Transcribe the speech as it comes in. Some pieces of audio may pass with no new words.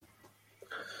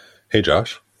Hey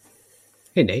Josh,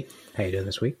 Hey Nate, how you doing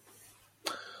this week?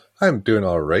 I'm doing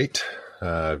all right.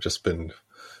 I've just been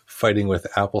fighting with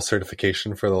Apple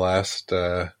certification for the last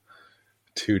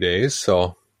 2 days,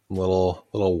 so I'm a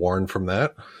little worn from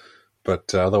that.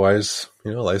 But otherwise,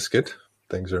 life's good.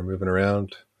 Things are moving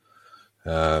around.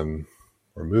 We're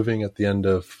moving at the end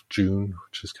of June,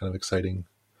 which is kind of exciting.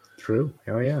 True.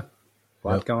 Oh yeah, a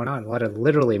lot Yep. going on. A lot of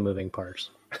literally moving parts.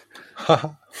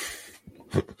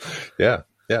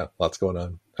 Yeah, lots going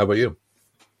on. How about you?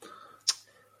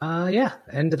 Yeah.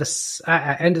 End of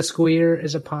school year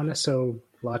is upon us, so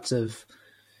lots of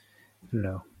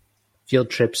field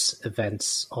trips,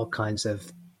 events, all kinds of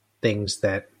things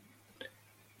that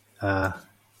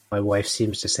my wife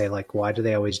seems to say, like, why do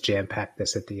they always jam pack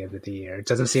this at the end of the year? It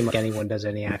doesn't seem like anyone does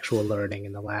any actual learning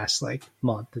in the last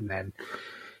month, and then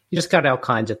you just got all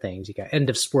kinds of things. You got end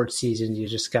of sports season. You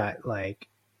just got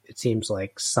it seems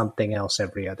like something else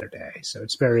every other day. So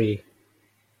it's very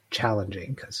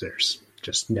challenging because there's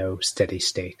just no steady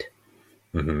state.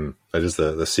 Mm-hmm. That is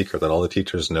the secret that all the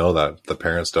teachers know that the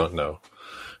parents don't know.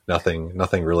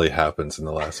 Nothing really happens in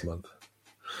the last month.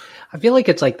 I feel like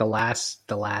it's like the last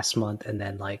month and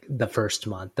then like the first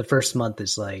month. The first month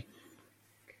is like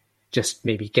just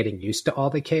maybe getting used to all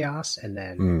the chaos, and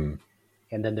then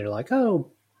they're like,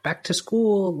 oh, back to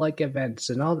school like events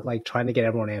and all, like trying to get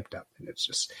everyone amped up, and it's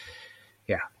just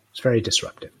it's very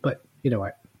disruptive. But you know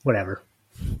what? Whatever.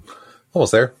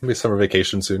 Almost there. Maybe summer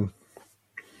vacation soon.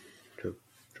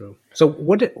 True. So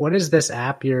what is this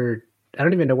app I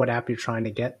don't even know what app you're trying to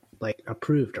get like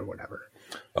approved or whatever.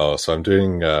 Oh, so I'm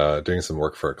doing some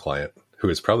work for a client who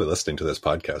is probably listening to this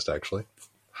podcast, actually.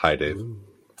 Hi, Dave. Ooh.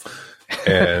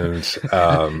 And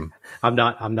I'm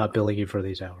not billing you for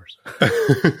these hours.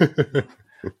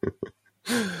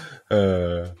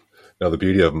 No, the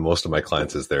beauty of most of my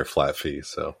clients is their flat fee,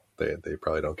 so they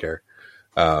probably don't care.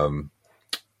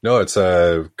 No, it's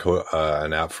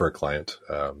an app for a client.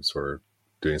 So we're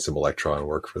doing some Electron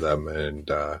work for them,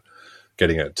 and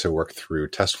getting it to work through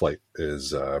test flight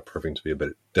is proving to be a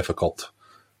bit difficult.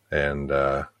 And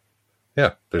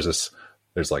there's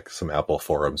like some Apple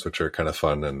forums, which are kind of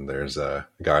fun. And there's a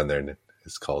guy in there,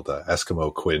 it's called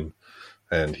Eskimo Quinn,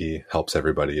 and he helps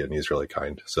everybody, and he's really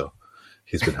kind. So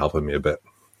he's been helping me a bit.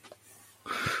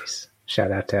 Nice.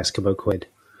 Shout out to Eskimo Quinn.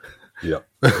 Yep.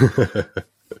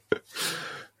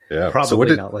 Yeah.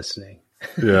 Probably not listening.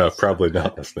 Yeah, probably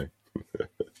not listening.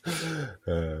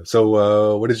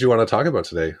 So what did you want to talk about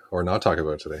today or not talk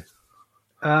about today?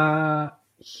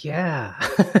 Yeah.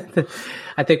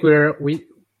 I think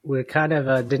we're kind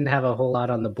of didn't have a whole lot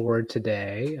on the board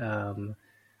today.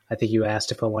 I think you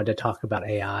asked if I wanted to talk about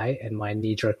AI, and my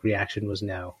knee-jerk reaction was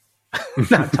no.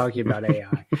 Not talking about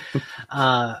AI.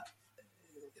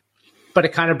 But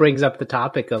it kind of brings up the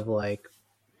topic of like,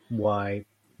 why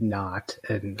not?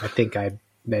 And I think I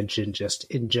mentioned just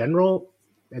in general,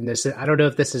 and I don't know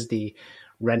if this is the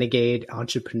renegade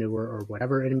entrepreneur or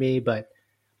whatever in me, but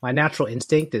my natural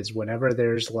instinct is whenever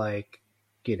there's like,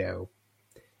 a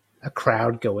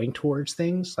crowd going towards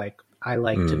things, like I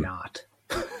like to not.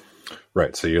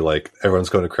 Right. So you're like, everyone's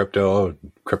going to crypto.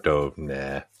 Crypto,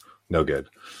 nah, no good.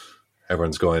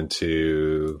 Everyone's going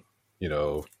to,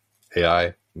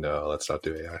 AI. No, let's not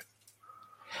do AI.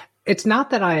 It's not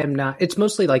that I am not, it's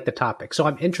mostly like the topic. So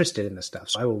I'm interested in the stuff.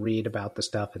 So I will read about the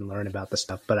stuff and learn about the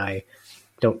stuff, but I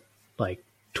don't like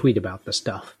tweet about the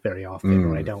stuff very often,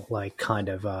 or I don't like kind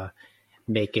of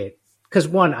make it. Because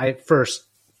one, I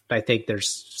think there's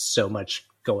so much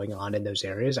going on in those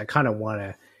areas. I kind of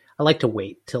I like to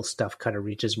wait till stuff kind of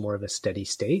reaches more of a steady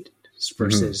state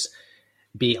versus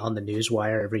be on the news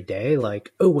wire every day.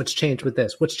 Like, oh, what's changed with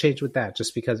this? What's changed with that?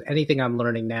 Just because anything I'm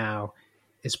learning now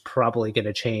is probably going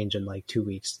to change in like 2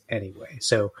 weeks anyway.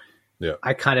 So yeah,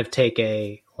 I kind of take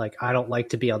I don't like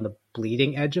to be on the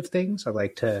bleeding edge of things. I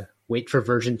like to wait for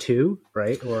version 2,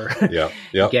 right? Or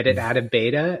get it out of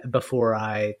beta before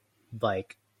I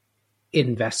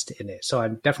invest in it. So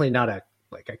I'm definitely not a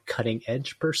cutting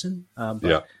edge person.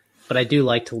 But I do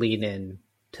like to lean in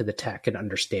to the tech and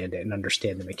understand it and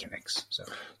understand the mechanics. So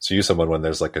you're someone, when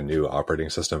there's like a new operating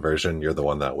system version, you're the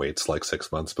one that waits like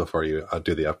 6 months before you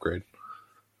do the upgrade.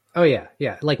 Oh yeah.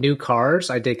 Yeah. Like new cars,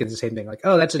 I think it's the same thing. Like,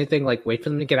 oh, that's anything, like wait for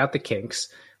them to get out the kinks.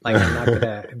 Like I'm not going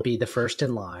to be the first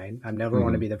in line. I never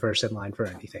want to be the first in line for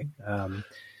anything.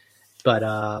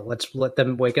 But let's let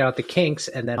them wake out the kinks,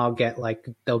 and then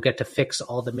they'll get to fix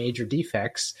all the major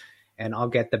defects, and I'll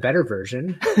get the better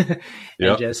version.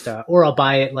 And or I'll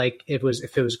buy it if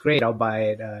it was great, I'll buy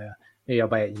it Maybe I'll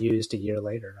buy it used a year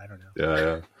later. I don't know.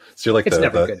 Yeah. So you're like it's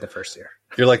never good the first year.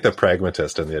 You're like the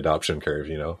pragmatist in the adoption curve,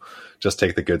 just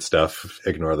take the good stuff,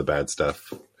 ignore the bad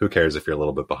stuff. Who cares if you're a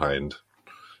little bit behind?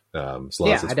 As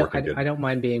long as it's working good. I don't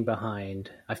mind being behind.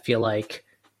 I feel like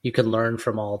you can learn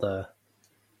from all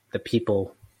the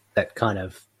people that kind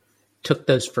of took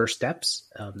those first steps.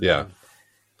 So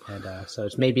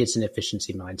maybe it's an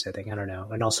efficiency mindset thing. I don't know.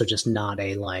 And also just not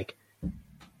a like,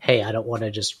 hey, I don't want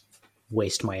to just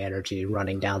waste my energy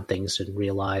running down things and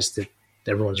realize that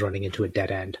everyone's running into a dead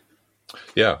end.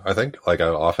 Yeah, I think like I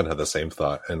often had the same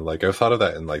thought, and like I've thought of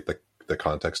that in like the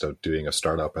context of doing a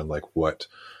startup and like what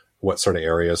sort of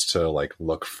areas to like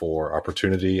look for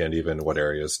opportunity, and even what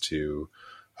areas to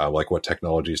like what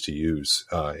technologies to use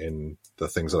in the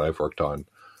things that I've worked on.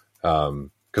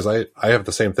 Because I have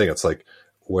the same thing. It's like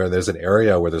where there's an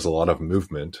area where there's a lot of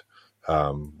movement,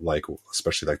 like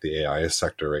especially like the AI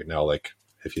sector right now, like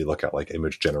if you look at like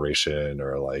image generation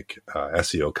or like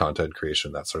SEO content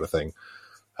creation, that sort of thing,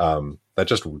 that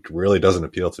just really doesn't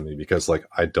appeal to me, because like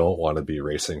I don't want to be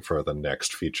racing for the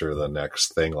next feature, the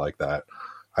next thing like that.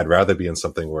 I'd rather be in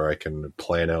something where I can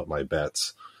plan out my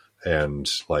bets and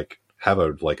like have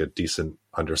a decent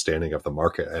understanding of the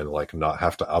market, and like not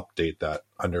have to update that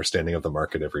understanding of the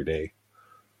market every day.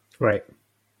 Right.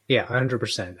 Yeah,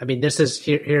 100%. I mean,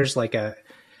 here's like this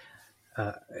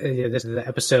is the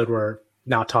episode we're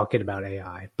not talking about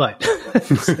AI, but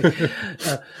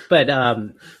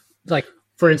like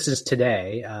for instance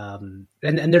today, and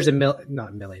there's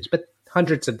not millions, but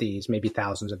hundreds of these, maybe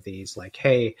thousands of these, like,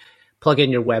 hey, plug in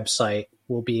your website,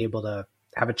 we'll be able to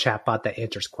have a chatbot that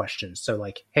answers questions. So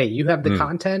like, hey, you have the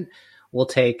content, we'll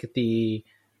take the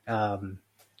LLMs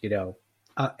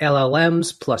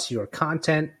plus your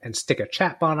content and stick a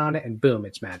chatbot on it, and boom,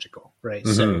 it's magical, right?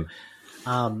 So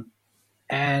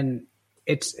and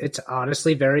it's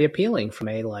honestly very appealing from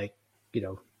a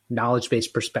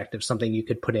knowledge-based perspective, something you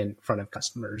could put in front of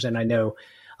customers. And I know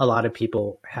a lot of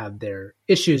people have their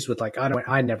issues with like,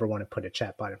 I never want to put a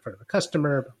chatbot in front of a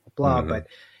customer, blah, blah, blah.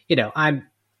 But I'm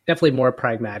definitely more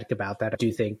pragmatic about that. I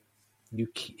do think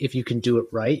if you can do it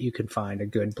right, you can find a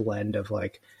good blend of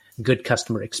like good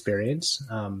customer experience.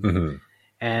 And,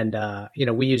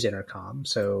 we use Intercom.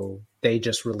 So they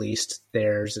just released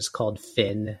theirs. It's called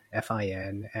Fin,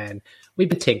 Fin. And we've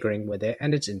been tinkering with it,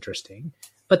 and it's interesting.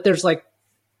 But there's like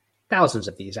thousands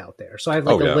of these out there. So I have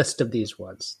like a list of these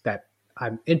ones that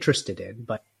I'm interested in.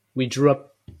 But we drew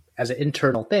up as an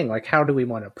internal thing, like, how do we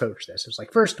want to approach this? It's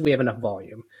like, first, we have enough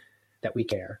volume that we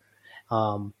care.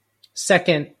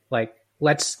 Second, like,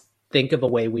 let's think of a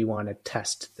way we want to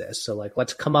test this. So like,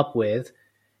 let's come up with,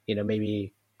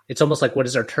 maybe it's almost like, what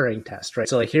is our Turing test, right?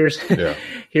 So like, here's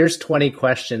 20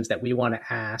 questions that we want to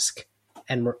ask,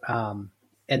 and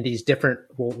these different,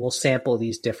 we'll sample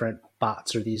these different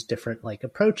bots or these different like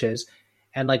approaches.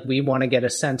 And like, we want to get a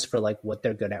sense for like what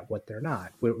they're good at, what they're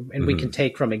not. We can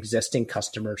take from existing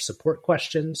customer support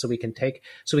questions. So we can take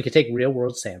real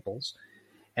world samples.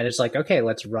 And it's like, okay,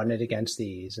 let's run it against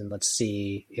these, and let's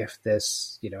see if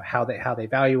this, how they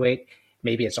evaluate.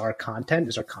 Maybe it's our content.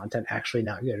 Is our content actually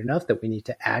not good enough that we need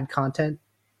to add content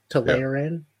to layer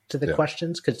in to the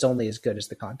questions, because it's only as good as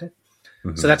the content.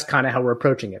 So that's kind of how we're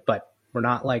approaching it. But we're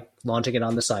not like launching it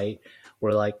on the site.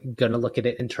 We're like going to look at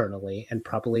it internally and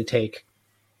probably take,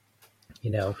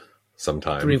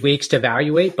 sometime 3 weeks to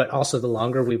evaluate. But also, the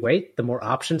longer we wait, the more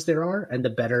options there are, and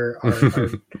the better our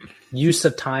use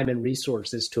of time and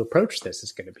resources to approach this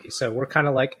is going to be. So we're kind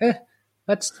of like,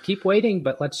 let's keep waiting,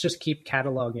 but let's just keep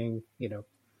cataloging,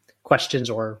 questions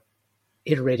or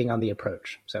iterating on the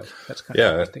approach. So that's kind of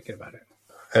how I was thinking about it.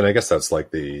 And I guess that's like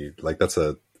the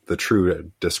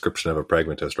true description of a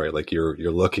pragmatist, right? Like you're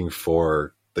looking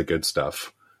for the good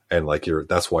stuff, and like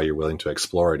that's why you're willing to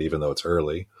explore it, even though it's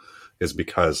early, is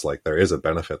because like there is a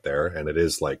benefit there, and it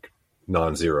is like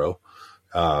non-zero.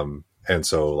 And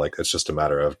so like, it's just a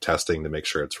matter of testing to make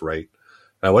sure it's right.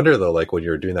 And I wonder though, like when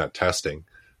you're doing that testing,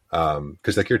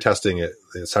 cause like you're testing it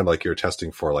sounded like you're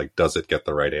testing for like, does it get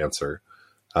the right answer?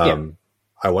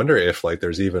 I wonder if like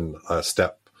there's even a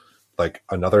step, like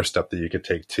another step that you could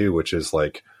take too, which is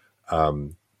like,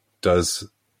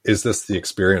 is this the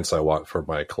experience I want for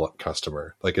my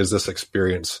customer? Like, is this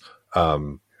experience,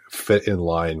 fit in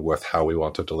line with how we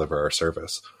want to deliver our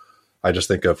service? I just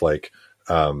think of like,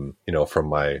 from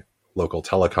my local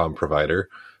telecom provider,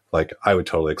 like I would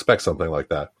totally expect something like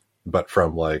that. But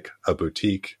from like a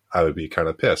boutique, I would be kind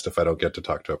of pissed if I don't get to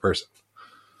talk to a person.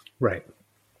 Right.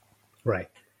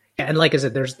 And like I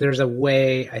said, there's a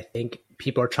way I think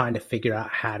people are trying to figure out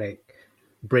how to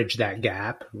bridge that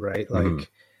gap, right?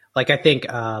 Like I think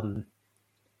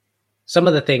some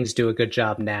of the things do a good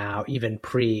job now, even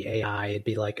pre AI. It'd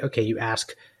be like, okay, you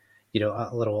ask, a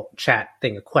little chat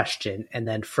thing, a question, and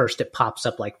then first it pops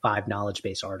up like 5 knowledge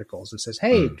base articles and says,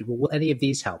 hey, will any of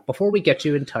these help before we get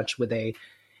you in touch with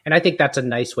and I think that's a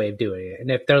nice way of doing it.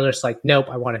 And if they're just like, nope,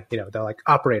 I want to, they're like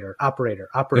operator,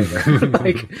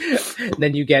 like,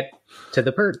 then you get to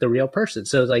the real person.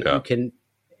 So like you can,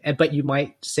 but you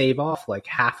might save off like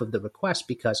half of the request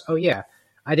because, oh yeah,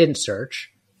 I didn't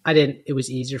search. It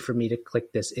was easier for me to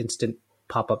click this instant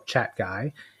pop-up chat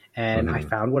guy and I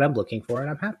found what I'm looking for and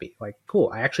I'm happy. Like,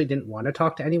 cool. I actually didn't want to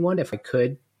talk to anyone. If I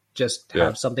could just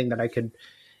have something that I could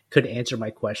answer my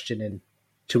question in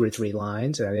 2 or 3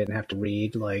 lines and I didn't have to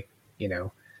read like,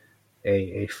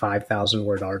 a 5,000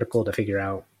 word article to figure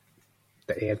out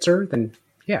the answer, then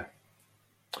yeah.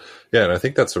 Yeah. And I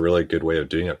think that's a really good way of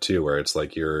doing it too, where it's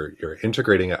like you're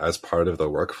integrating it as part of the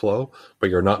workflow, but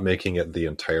you're not making it the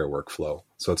entire workflow.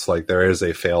 So it's like there is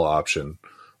a fail option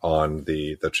on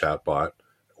the chatbot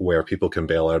where people can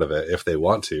bail out of it if they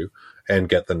want to and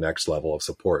get the next level of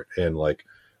support. And like,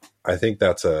 I think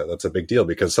that's a big deal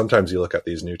because sometimes you look at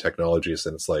these new technologies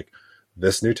and it's like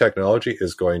this new technology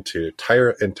is going to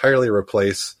entirely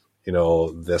replace,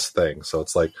 this thing. So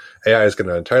it's like AI is going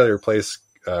to entirely replace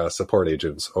support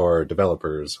agents or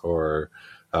developers or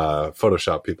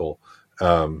Photoshop people.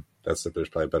 There's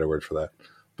probably a better word for that.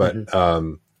 But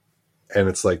and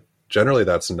it's like generally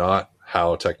that's not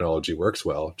how technology works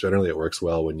well. Generally it works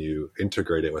well when you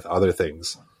integrate it with other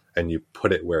things and you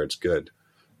put it where it's good.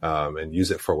 And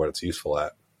use it for what it's useful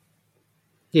at.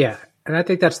 Yeah. And I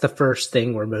think that's the first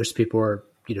thing where most people are,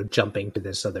 jumping to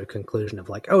this other conclusion of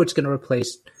like, oh, it's going to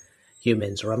replace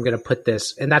humans or I'm going to put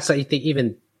this. And that's, I think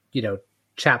even,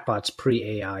 chatbots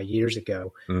pre-AI years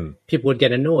ago, people would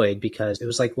get annoyed because it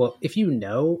was like, well, if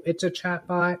it's a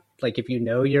chatbot, like if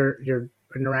you're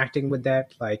interacting with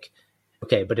that, like,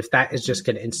 okay, but if that is just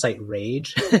going to incite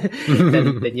rage,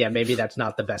 then yeah, maybe that's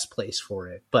not the best place for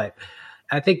it. But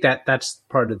I think that's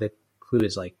part of the clue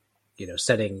is like,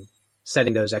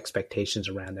 setting those expectations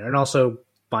around there and also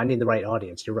finding the right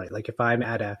audience. You're right. Like if I'm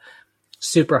at a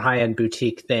super high-end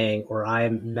boutique thing or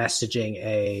I'm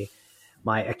messaging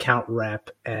my account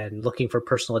rep and looking for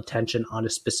personal attention on a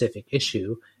specific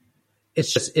issue,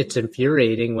 it's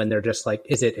infuriating when they're just like,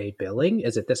 is it a billing?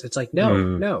 Is it this? It's like,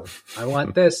 no, I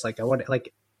want this. Like,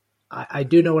 I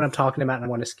do know what I'm talking about and I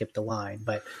want to skip the line,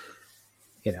 but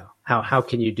how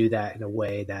can you do that in a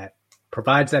way that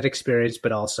provides that experience,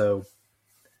 but also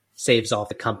saves off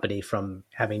the company from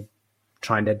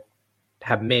trying to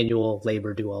have manual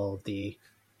labor do all of the,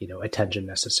 attention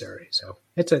necessary. So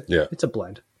it's a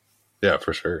blend. Yeah,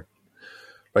 for sure.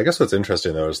 But I guess what's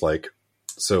interesting though is like,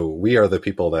 so we are the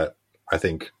people that I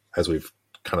think, as we've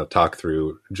kind of talked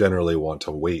through, generally want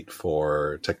to wait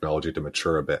for technology to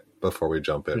mature a bit before we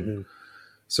jump in.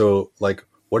 So like,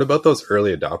 what about those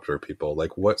early adopter people?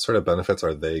 Like what sort of benefits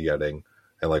are they getting?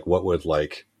 And like, what would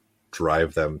like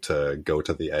drive them to go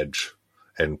to the edge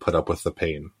and put up with the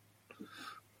pain?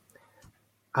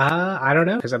 I don't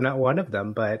know because I'm not one of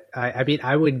them, but I mean,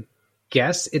 I would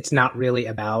guess it's not really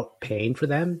about pain for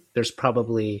them. There's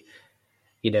probably,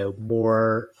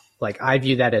 more like I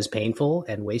view that as painful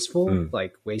and wasteful,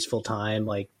 like wasteful time,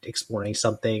 like exploring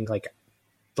something. Like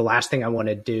the last thing I want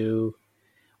to do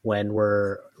when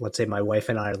let's say my wife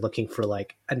and I are looking for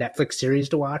like a Netflix series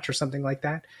to watch or something like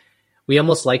that. We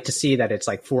almost like to see that it's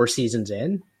like 4 seasons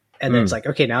in and then it's like,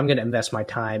 okay, now I'm going to invest my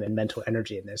time and mental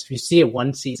energy in this. If you see it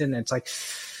 1 season, it's like,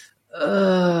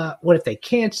 what if they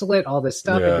cancel it? All this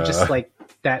stuff. Yeah. And just like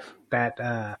that,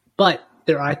 but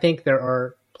I think there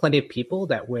are plenty of people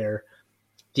where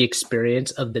the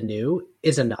experience of the new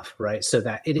is enough, right? So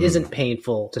that it isn't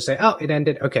painful to say, oh, it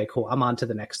ended. Okay, cool. I'm on to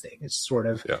the next thing. It's sort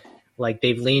of like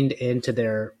they've leaned into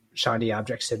their shiny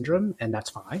object syndrome and that's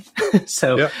fine.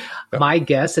 So my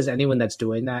guess is anyone that's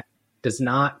doing that does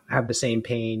not have the same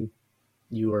pain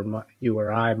you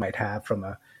or I might have from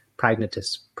a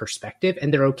pragmatist perspective.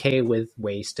 And they're okay with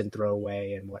waste and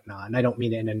throwaway and whatnot. And I don't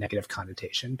mean it in a negative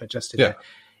connotation, but just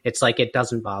it's like, it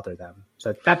doesn't bother them.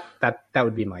 So that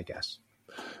would be my guess.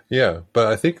 Yeah. But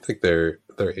I think there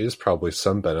is probably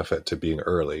some benefit to being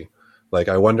early. Like,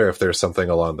 I wonder if there's something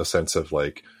along the sense of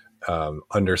like,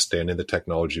 understanding the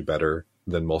technology better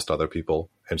than most other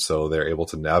people. And so they're able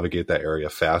to navigate that area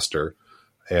faster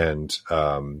and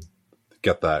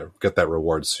get that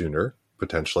reward sooner,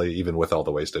 potentially, even with all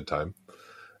the wasted time.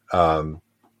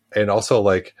 And also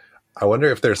like, I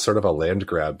wonder if there's sort of a land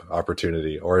grab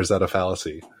opportunity, or is that a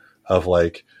fallacy of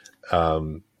like,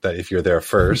 that if you're there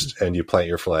first and you plant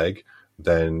your flag,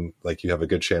 then like you have a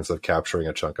good chance of capturing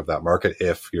a chunk of that market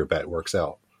if your bet works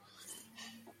out.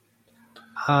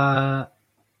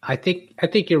 I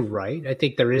think you're right. I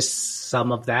think there is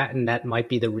some of that, and that might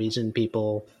be the reason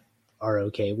people are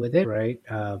okay with it, right?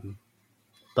 And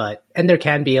there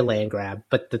can be a land grab,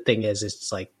 but the thing is,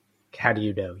 it's like, how do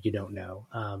you know? You don't know.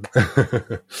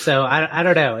 So I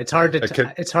don't know. It's hard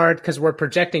it's hard because we're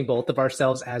projecting both of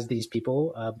ourselves as these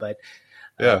people, but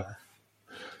yeah,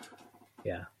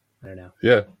 I don't know.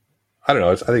 yeah, I don't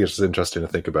know. I think it's just interesting to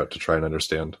think about, to try and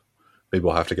understand. Maybe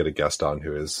we'll have to get a guest on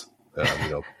who is,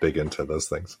 big into those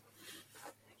things.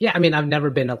 Yeah, I mean, I've never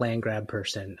been a land grab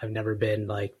person. I've never been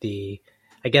like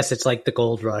I guess it's like the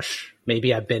gold rush.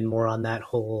 Maybe I've been more on that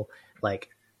whole like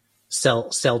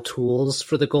sell tools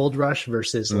for the gold rush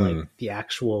versus like the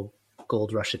actual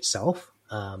gold rush itself.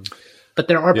 But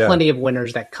there are plenty of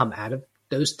winners that come out of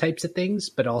those types of things,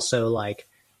 but also like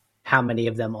how many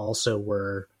of them also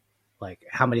were like,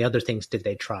 how many other things did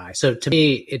they try? So to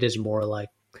me, it is more like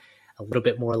a little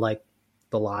bit more like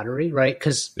the lottery, right?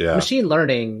 Because machine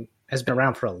learning has been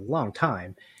around for a long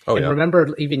time.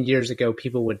 Remember, even years ago,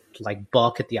 people would like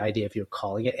balk at the idea if you're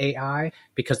calling it AI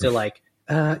because they're like,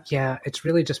 it's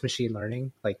really just machine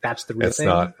learning. Like that's the real thing,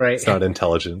 right? It's not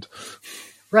intelligent.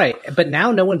 Right. But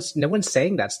now no one's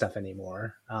saying that stuff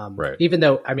anymore. Right. Even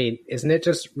though, I mean, isn't it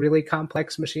just really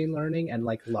complex machine learning and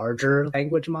like larger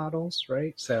language models,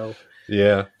 right? So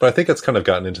yeah, but I think it's kind of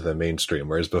gotten into the mainstream,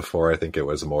 whereas before I think it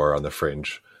was more on the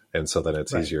fringe. And so then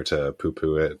it's easier to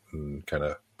poo-poo it and kind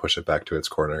of push it back to its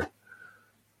corner.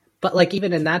 But like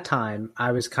even in that time,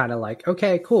 I was kind of like,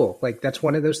 okay, cool. Like that's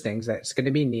one of those things that's going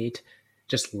to be neat.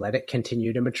 Just let it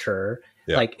continue to mature.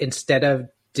 Yeah. Like instead of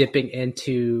dipping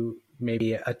into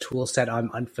maybe a tool set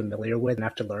I'm unfamiliar with and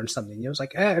have to learn something new, it's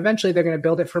like eventually they're going to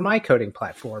build it for my coding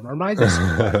platform or my this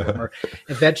platform, or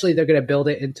eventually they're going to build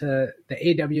it into the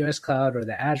AWS cloud or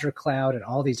the Azure cloud and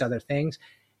all these other things.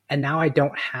 And now I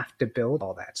don't have to build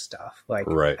all that stuff. Like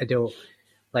I don't.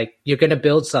 Like you're going to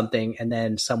build something and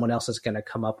then someone else is going to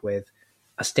come up with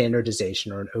a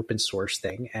standardization or an open source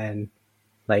thing. And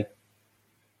like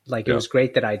it was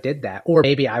great that I did that. Or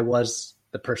maybe I was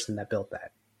the person that built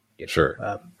that.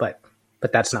 Sure. But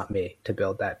that's not me to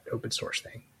build that open source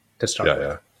thing to start with.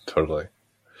 Yeah, totally.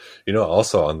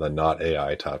 Also on the not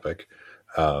AI topic,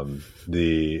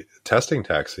 the testing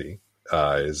taxi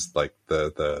is like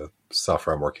the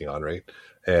software I'm working on, right?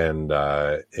 And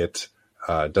it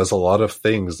does a lot of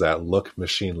things that look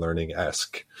machine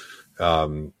learning-esque.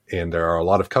 And there are a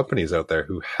lot of companies out there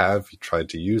who have tried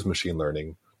to use machine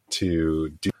learning to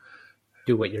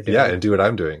do what you're doing. Yeah, and do what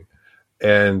I'm doing.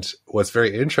 And what's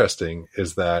very interesting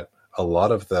is that a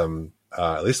lot of them,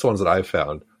 at least the ones that I've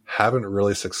found, haven't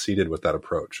really succeeded with that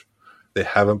approach. They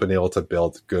haven't been able to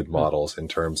build good models in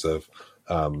terms of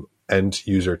end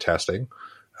user testing.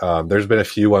 There's been a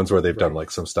few ones where they've done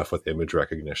like some stuff with image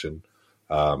recognition,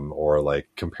 or like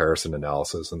comparison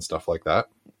analysis and stuff like that.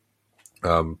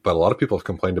 But a lot of people have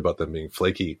complained about them being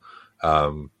flaky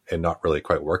and not really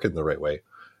quite working the right way.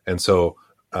 And so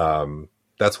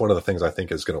that's one of the things I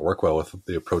think is going to work well with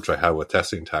the approach I have with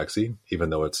Testing Taxi,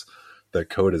 even though the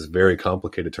code is very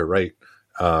complicated to write.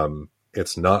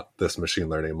 It's not this machine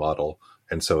learning model.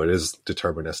 And so it is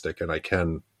deterministic, and I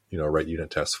can, write unit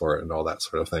tests for it and all that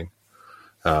sort of thing.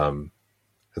 And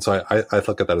so I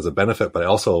look at that as a benefit, but I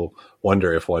also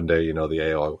wonder if one day, the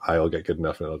AI will get good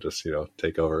enough and it'll just,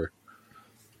 take over.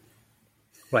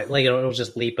 Right. Like it'll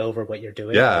just leap over what you're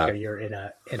doing. Yeah. Like you're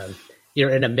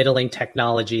in a middling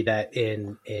technology that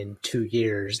in 2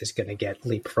 years is going to get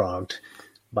leapfrogged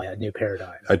by a new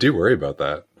paradigm. I do worry about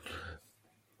that.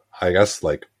 I guess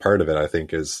like part of it, I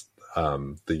think, is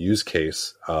the use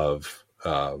case of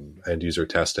end user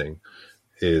testing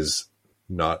is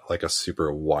not like a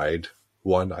super wide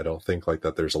one. I don't think like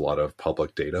that there's a lot of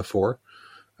public data for.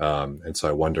 And so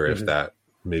I wonder if that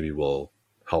maybe will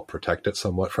help protect it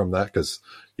somewhat from that, because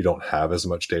you don't have as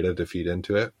much data to feed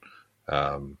into it.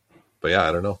 But yeah,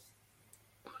 I don't know.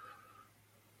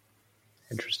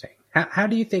 Interesting. How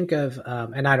do you think of,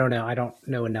 and I don't know, I don't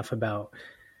know enough about,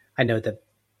 I know that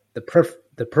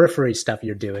the periphery stuff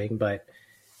you're doing, but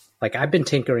like I've been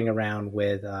tinkering around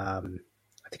with, I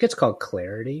think it's called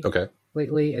Clarity. Okay.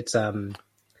 Lately. It's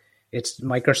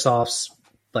Microsoft's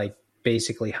like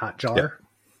basically Hotjar.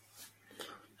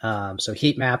 Yeah. So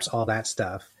heat maps, all that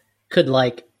stuff could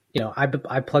like, I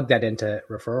plugged that into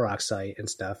Referrox site and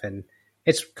stuff, and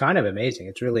it's kind of amazing.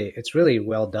 It's really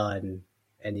well done,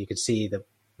 and you can see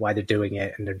why they're doing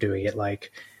it, and they're doing it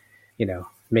like,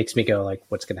 makes me go like,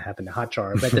 what's going to happen to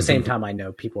Hotjar? But at the same time, I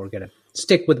know people are going to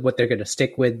stick with what they're going to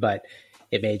stick with, but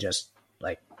it may just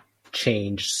like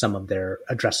change some of their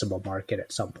addressable market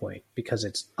at some point, because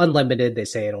it's unlimited. They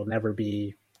say it'll never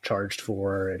be charged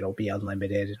for, it'll be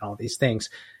unlimited and all these things.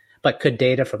 But could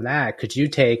you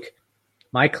take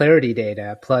my Clarity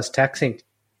data plus testing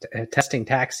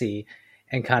Taxi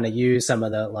and kind of use some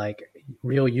of the like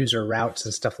real user routes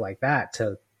and stuff like that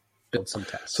to build some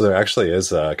tests? So there actually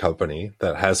is a company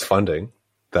that has funding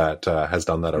that has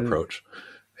done that approach.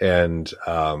 And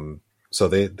so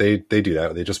they do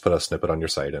that. They just put a snippet on your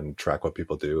site and track what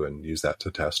people do and use that to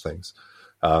test things.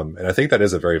 And I think that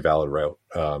is a very valid route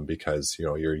because, you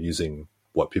know, you're using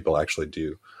what people actually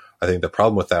do. I think the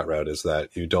problem with that route is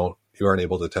that you aren't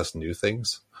able to test new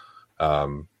things.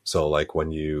 So like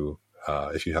when you,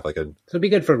 if you have like so it'd be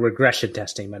good for regression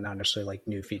testing, but not necessarily like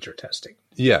new feature testing.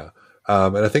 Yeah.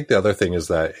 And I think the other thing is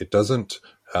that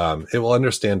it will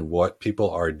understand what people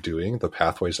are doing, the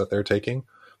pathways that they're taking,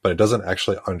 but it doesn't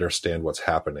actually understand what's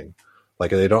happening. Like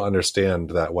they don't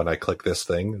understand that when I click this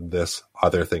thing, this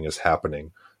other thing is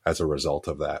happening as a result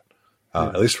of that.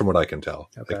 At least from what I can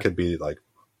tell. Okay. It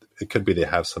could be they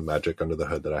have some magic under the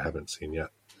hood that I haven't seen yet.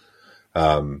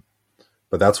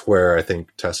 But that's where I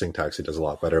think Testing Taxi does a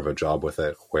lot better of a job with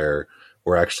it, where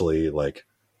we're actually like,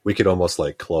 we could almost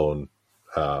like clone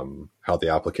how the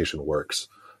application works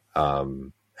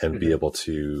and be able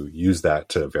to use that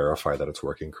to verify that it's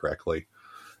working correctly.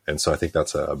 And so I think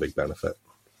that's a big benefit.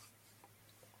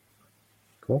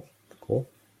 Cool.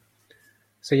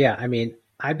 So yeah, I mean,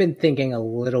 I've been thinking a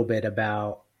little bit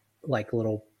about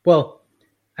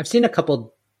I've seen a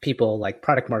couple people, like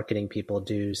product marketing people,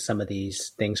 do some of these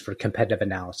things for competitive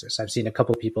analysis. I've seen a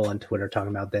couple people on Twitter talking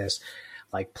about this,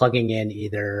 like plugging in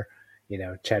either, you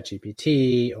know,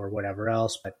 ChatGPT or whatever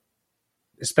else. But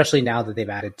especially now that they've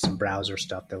added some browser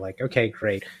stuff, they're like, okay,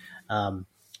 great.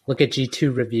 Look at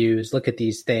G2 reviews, look at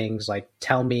these things, like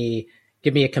give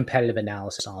me a competitive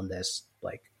analysis on this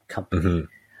like company.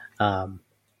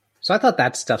 So I thought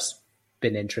that stuff's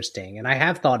been interesting. And I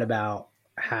have thought about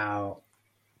how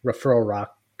Referral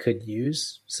Rock could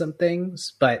use some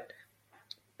things, but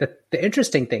the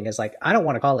interesting thing is like, I don't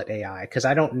want to call it AI because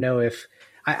I don't know if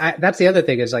that's the other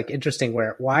thing is like interesting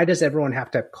why does everyone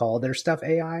have to call their stuff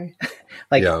AI?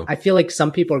 I feel like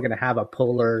some people are going to have a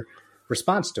polar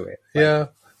response to it.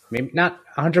 Like, maybe not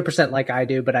 100% like I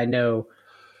do, but I know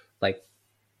like,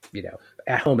 you know,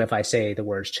 at home, if I say the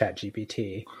words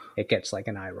ChatGPT, it gets like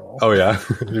an eye roll. Oh yeah.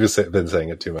 You've just been saying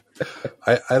it too much.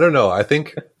 I don't know. I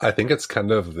think it's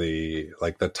kind of the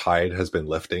tide has been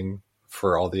lifting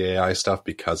for all the AI stuff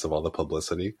because of all the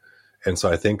publicity. And so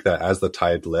I think that as the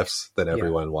tide lifts, then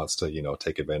everyone wants to, you know,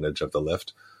 take advantage of the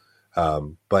lift.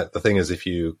 But the thing is, if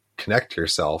you connect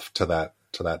yourself to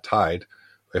that tide,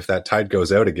 if that tide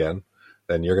goes out again,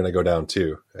 then you're going to go down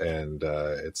too. And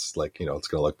it's like, you know, it's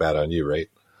going to look bad on you, right?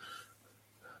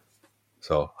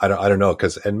 So I don't know.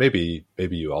 And maybe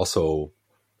you also,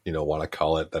 you know, want to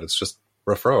call it that it's just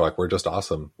referral. Like we're just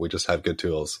awesome. We just have good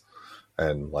tools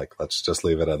and like, let's just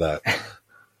leave it at that.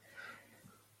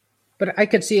 But I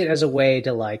could see it as a way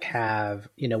to like have,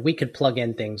 you know, we could plug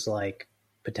in things like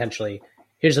potentially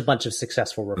here's a bunch of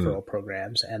successful referral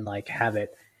programs and like have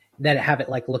it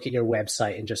like look at your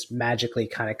website and just magically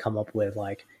kind of come up with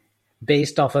like,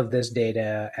 based off of this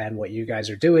data and what you guys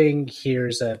are doing,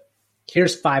 here's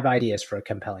 5 ideas for a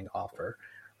compelling offer,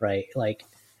 right? Like,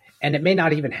 and it may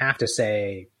not even have to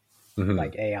say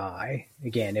like AI.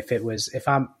 Again,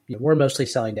 we're mostly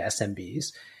selling to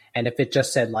SMBs. And if it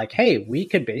just said like, hey, we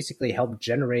could basically help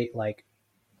generate like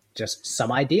just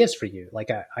some ideas for you, like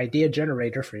an idea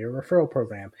generator for your referral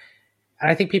program. And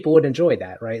I think people would enjoy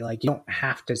that, right? Like you don't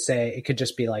have to say, it could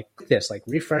just be like this, like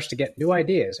refresh to get new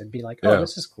ideas and be like, oh,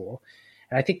 this is cool.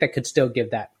 And I think that could still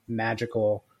give that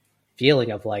magical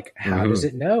feeling of like, how does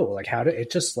it know? Like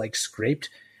it just like scraped,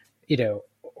 you know,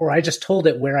 or I just told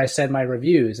it where I said my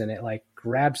reviews and it like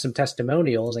grabbed some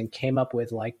testimonials and came up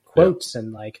with like quotes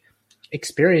and like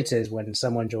experiences when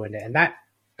someone joined it. And that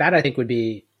I think would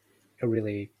be a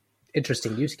really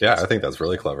interesting use case. Yeah, I think that's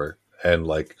really clever. And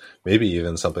like maybe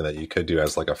even something that you could do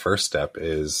as like a first step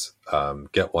is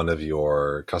get one of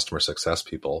your customer success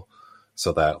people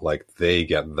so that like they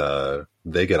get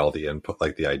all the input,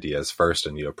 like the ideas first,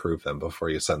 and you approve them before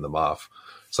you send them off,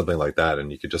 something like that.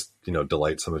 And you could just, you know,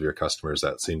 delight some of your customers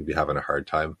that seem to be having a hard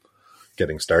time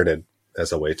getting started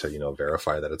as a way to, you know,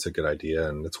 verify that it's a good idea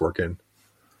and it's working.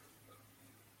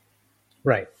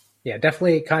 Right. Yeah,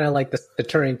 definitely kind of like the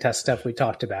Turing test stuff we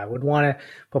talked about. Would want to,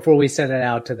 before we send it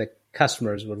out to the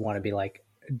customers, would want to be like,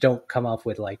 don't come up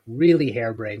with like really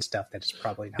harebrained stuff that's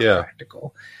probably not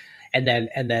practical. And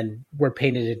then we're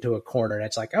painted into a corner. And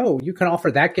it's like, oh, you can offer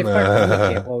that gift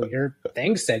card. Well, your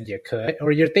thing said you could,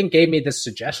 or your thing gave me this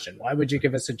suggestion. Why would you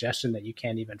give a suggestion that you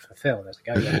can't even fulfill? And it's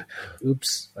like, oh yeah,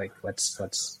 oops. Like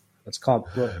let's let's call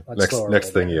let's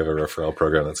Next thing, you have a referral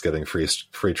program that's getting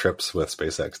free trips with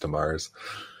SpaceX to Mars.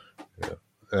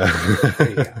 There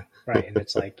you go. Right, and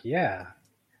it's like, yeah,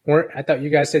 I thought you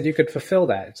guys said you could fulfill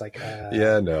that. It's like,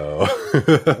 yeah, no.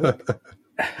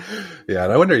 Yeah,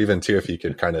 and I wonder even too if you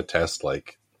could kind of test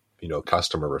like,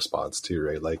 customer response too,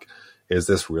 right? Like, is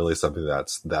this really something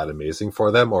that's that amazing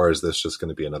for them, or is this just going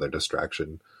to be another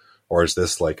distraction? Or is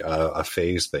this like a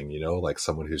phase thing, like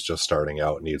someone who's just starting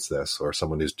out needs this, or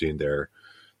someone who's doing their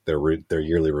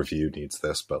yearly review needs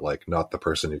this, but like not the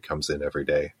person who comes in every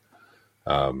day.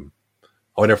 I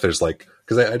wonder if there's like,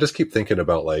 because I just keep thinking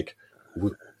about like,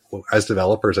 as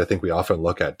developers, I think we often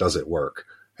look at, does it work?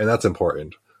 And that's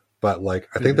important. But like,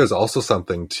 I think there's also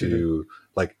something to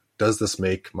like, does this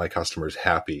make my customers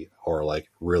happy or like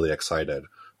really excited?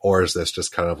 Or is this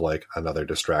just kind of like another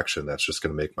distraction that's just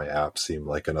going to make my app seem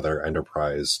like another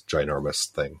enterprise ginormous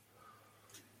thing?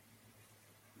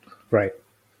 Right.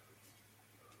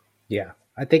 Yeah.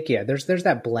 I think, there's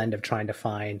that blend of trying to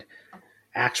find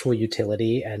actual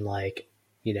utility and like,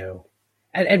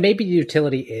 and maybe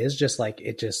utility is just like,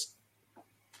 it just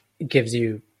gives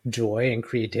you joy and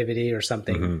creativity or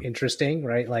something interesting,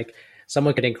 right? Like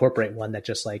someone could incorporate one that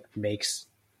just like makes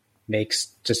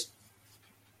just,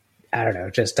 I don't know,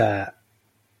 just,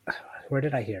 where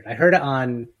did I hear it? I heard it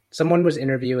on, someone was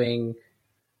interviewing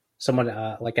someone,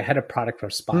 like a head of product from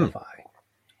Spotify.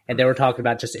 And they were talking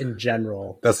about just in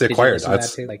general. That's the Acquired.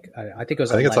 That like, I think it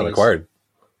was, I think it's on Acquired.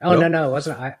 Oh, no, it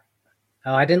wasn't.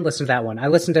 I didn't listen to that one. I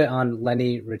listened to it on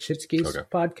Lenny Rachitsky's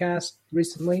podcast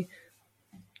recently,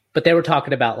 but they were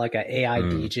talking about like an AI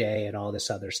DJ and all this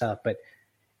other stuff. But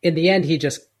in the end, he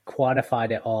just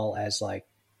quantified it all as like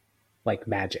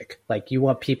magic. Like you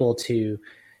want people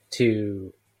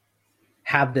to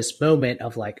have this moment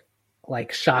of like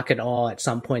shock and awe at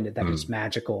some point that it's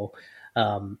magical.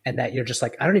 And that you're just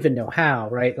like, I don't even know how,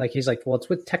 right? Like he's like, well, it's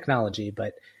with technology,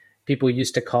 but people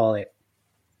used to call it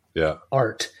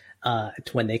art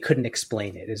when they couldn't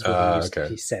explain it, is what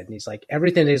he said. And he's like,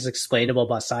 everything is explainable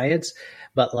by science,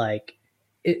 but like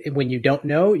when you don't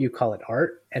know, you call it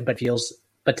art,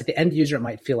 but to the end user, it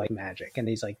might feel like magic. And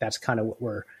he's like, that's kind of what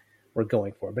we're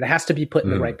going for, but it has to be put in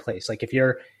the right place. Like if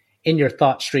you're in your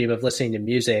thought stream of listening to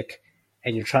music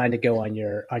and you're trying to go on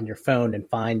your phone and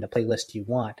find the playlist you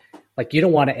want, like you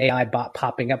don't want an AI bot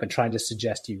popping up and trying to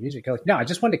suggest you music. You're like, no, I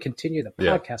just want to continue the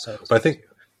podcast. But I think,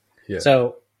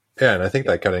 and I think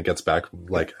that kind of gets back,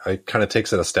 like it kind of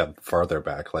takes it a step farther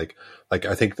back. Like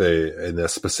I think in the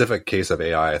specific case of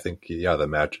AI, I think,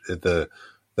 the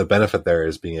benefit there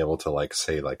is being able to like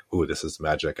say like, ooh, this is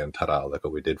magic and ta-da, look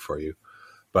what we did for you.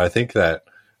 But I think that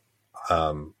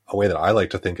a way that I like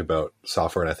to think about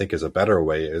software, and I think is a better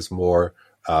way, is more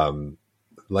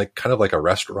like kind of like a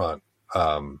restaurant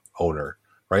owner,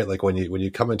 right? Like when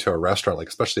you come into a restaurant, like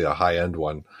especially a high end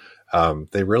one,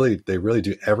 they really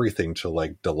do everything to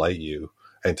like delight you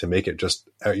and to make it just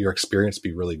your experience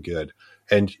be really good.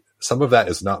 And some of that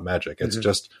is not magic; it's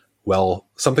just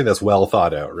something that's well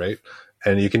thought out, right?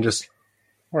 And you can just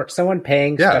or someone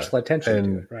paying special attention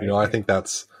and, to it, right? I think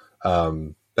that's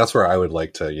where I would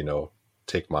like to,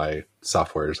 take my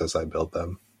softwares as I build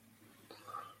them.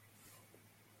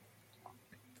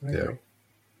 Okay.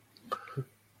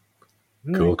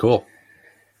 Yeah. Cool.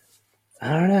 I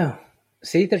don't know.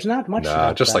 See, there's not much.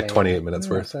 Just like 28 minutes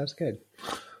worth. So that's good.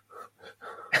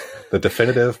 The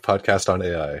definitive podcast on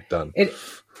AI done.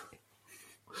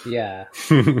 Not.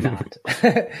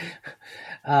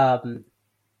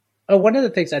 One of the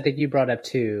things I think you brought up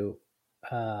too,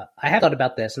 I have thought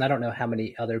about this, and I don't know how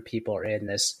many other people are in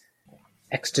this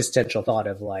existential thought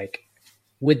of like,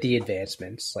 with the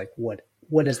advancements, like what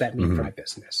does that mean for my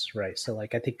business, right? So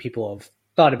like, I think people have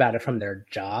thought about it from their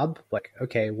job, like,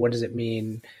 okay, what does it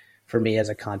mean for me as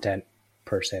a content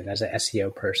person, as an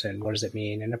SEO person? What does it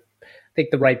mean? And I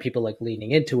think the right people like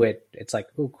leaning into it, it's like,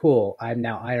 oh, cool, I'm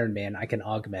now Iron Man. I can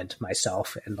augment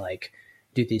myself and like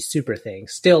do these super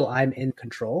things. Still, I'm in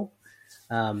control.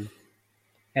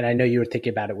 And I know you were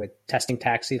thinking about it with testing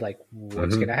Taxi, like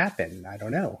what's going to happen? I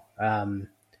don't know.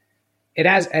 It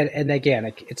has, and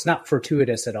again, it's not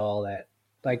fortuitous at all that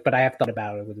like, but I have thought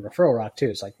about it with Referral Rock too.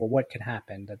 It's like, well, what can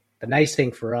happen? The nice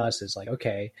thing for us is like,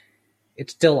 okay,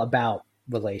 it's still about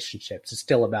relationships. It's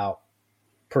still about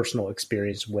personal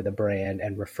experience with a brand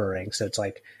and referring. So it's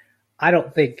like, I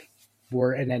don't think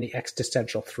we're in any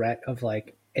existential threat of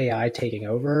like AI taking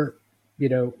over,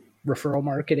 referral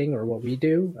marketing or what we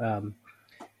do.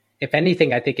 If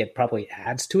anything, I think it probably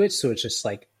adds to it. So it's just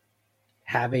like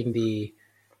having the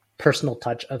personal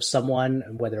touch of someone,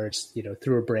 whether it's,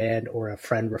 through a brand or a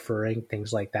friend referring,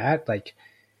 things like that. Like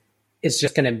is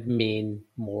just going to mean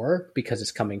more because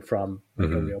it's coming from like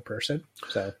a real person.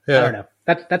 So Yeah. I don't know.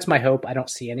 That's my hope. I don't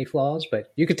see any flaws,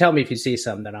 but you could tell me if you see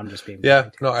some that I'm just being. Yeah,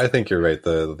 no, I think you're right.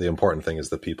 The important thing is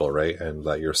the people, right? And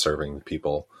that you're serving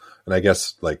people. And I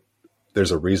guess like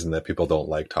there's a reason that people don't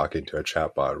like talking to a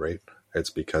chatbot, right? It's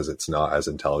because it's not as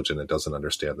intelligent. It doesn't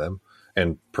understand them.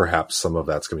 And perhaps some of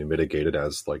that's going to be mitigated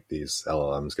as like these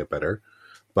LLMs get better.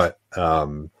 But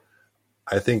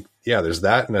I think, yeah, there's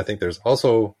that. And I think there's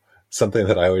also something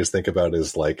that I always think about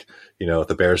is like, you know, if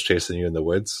the bear's chasing you in the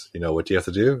woods, you know, what do you have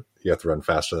to do? You have to run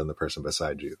faster than the person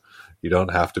beside you. You don't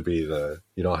have to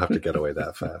get away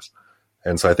that fast.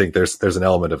 And so I think there's an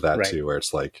element of that Right. too, where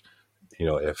it's like, you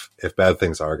know, if bad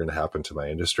things are going to happen to my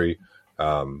industry,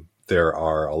 there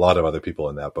are a lot of other people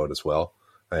in that boat as well.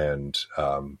 And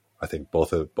I think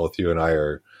both you and I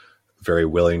are very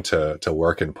willing to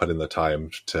work and put in the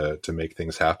time to make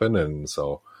things happen. And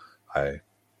so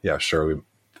sure.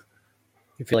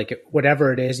 You feel like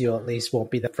whatever it is, you at least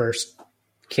won't be the first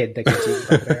kid that gets eaten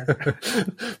by a bear.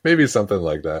 Maybe something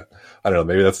like that. I don't know.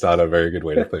 Maybe that's not a very good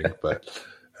way to think, but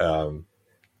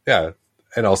yeah.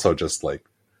 And also just like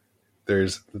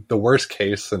there's the worst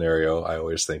case scenario I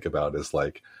always think about is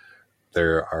like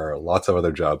there are lots of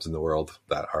other jobs in the world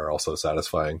that are also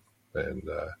satisfying, and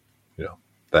you know,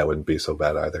 that wouldn't be so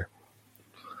bad either.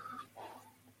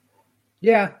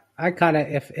 Yeah, I kind of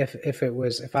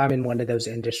if I'm in one of those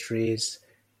industries,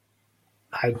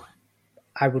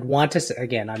 I would want to say,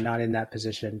 again, I'm not in that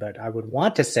position, but I would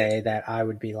want to say that I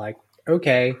would be like,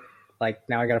 okay, like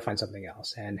now I got to find something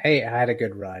else. And hey, I had a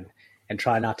good run, and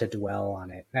try not to dwell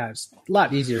on it. Now it's a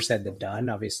lot easier said than done.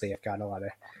 Obviously, I've got a lot of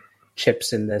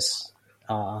chips in this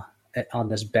on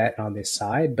this bet on this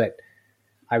side, but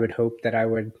I would hope that I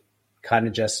would kind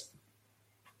of just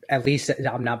at least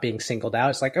I'm not being singled out.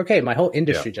 It's like, okay, my whole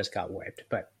industry just got wiped,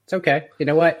 but it's okay. You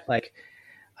know what? Like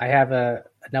I have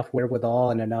enough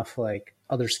wherewithal and enough like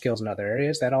other skills in other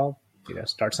areas that I'll, you know,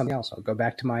 start something else. I'll go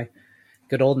back to my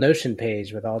good old Notion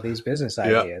page with all these business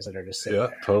ideas that are just sitting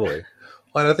there. Totally.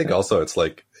 Well, and I think also it's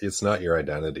like, it's not your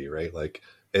identity, right? Like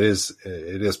it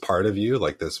is part of you.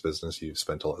 Like this business you've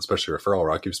spent, especially Referral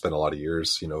Rock, you've spent a lot of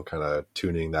years, you know, kind of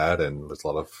tuning that, and there's a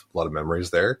lot of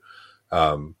memories there.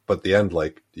 But at the end,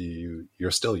 like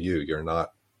you're still you, you're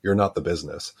not the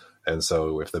business. And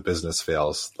so if the business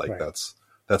fails, like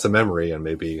that's a memory, and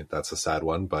maybe that's a sad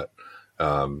one, but,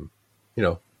 you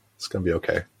know, it's going to be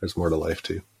okay. There's more to life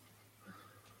too.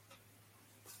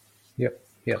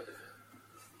 Yep.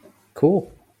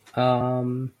 Cool.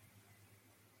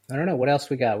 I don't know what else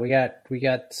we got. We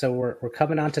got, so we're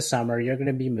coming on to summer. You're going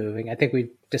to be moving. I think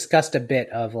we discussed a bit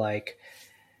of like,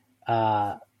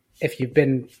 if you've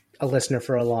been a listener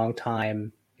for a long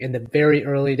time, in the very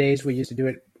early days, we used to do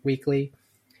it weekly.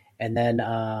 And then,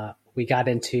 we got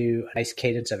into a nice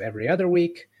cadence of every other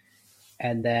week.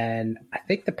 And then I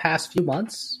think the past few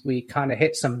months, we kind of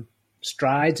hit some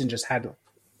strides and just had a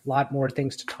lot more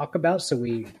things to talk about. So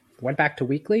we went back to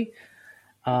weekly.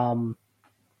 And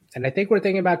I think we're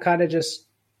thinking about kind of just,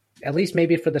 at least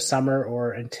maybe for the summer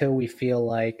or until we feel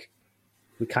like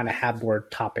we kind of have more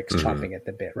topics chomping at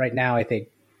the bit. Right now, I think,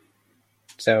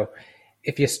 so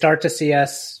if you start to see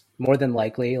us, more than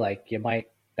likely, like you might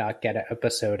not get an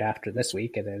episode after this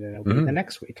week, and then it'll be the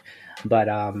next week. But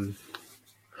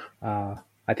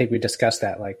I think we discussed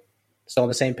that, like still on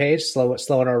the same page,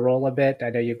 slowing our roll a bit. I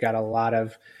know you've got a lot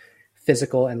of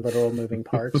physical and literal moving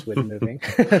parts with moving.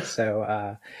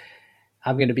 So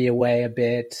I'm going to be away a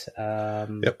bit.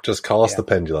 Yep. Just call us the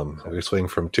pendulum. We swing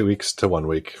from 2 weeks to 1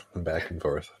 week and back and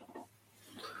forth.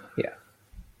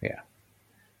 Yeah.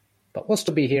 But we'll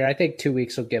still be here. I think 2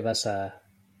 weeks will give us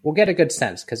we'll get a good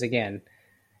sense. Cause again,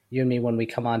 you and me, when we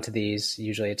come on to these,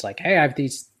 usually it's like, hey, I have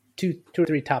these two or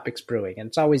three topics brewing. And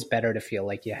it's always better to feel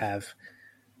like you have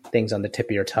things on the tip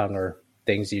of your tongue or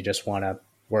things you just want to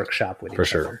workshop with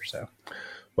each other. So,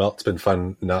 well, it's been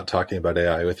fun not talking about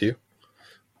AI with you.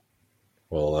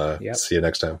 We'll see you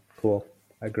next time. Cool.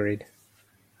 Agreed.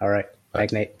 All right.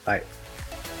 Thanks, Nate. Bye.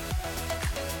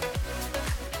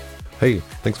 Hey,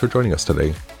 thanks for joining us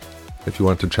today. If you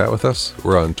want to chat with us,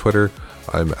 we're on Twitter.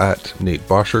 I'm at Nate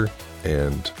Bosher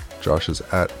and Josh is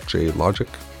at JLogic.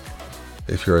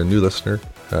 If you're a new listener,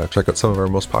 check out some of our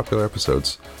most popular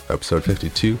episodes. Episode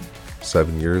 52,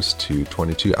 7 years to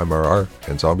 22 MRR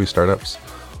and zombie startups,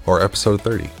 or episode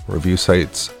 30, review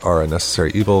sites are a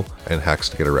necessary evil and hacks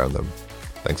to get around them.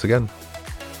 Thanks again.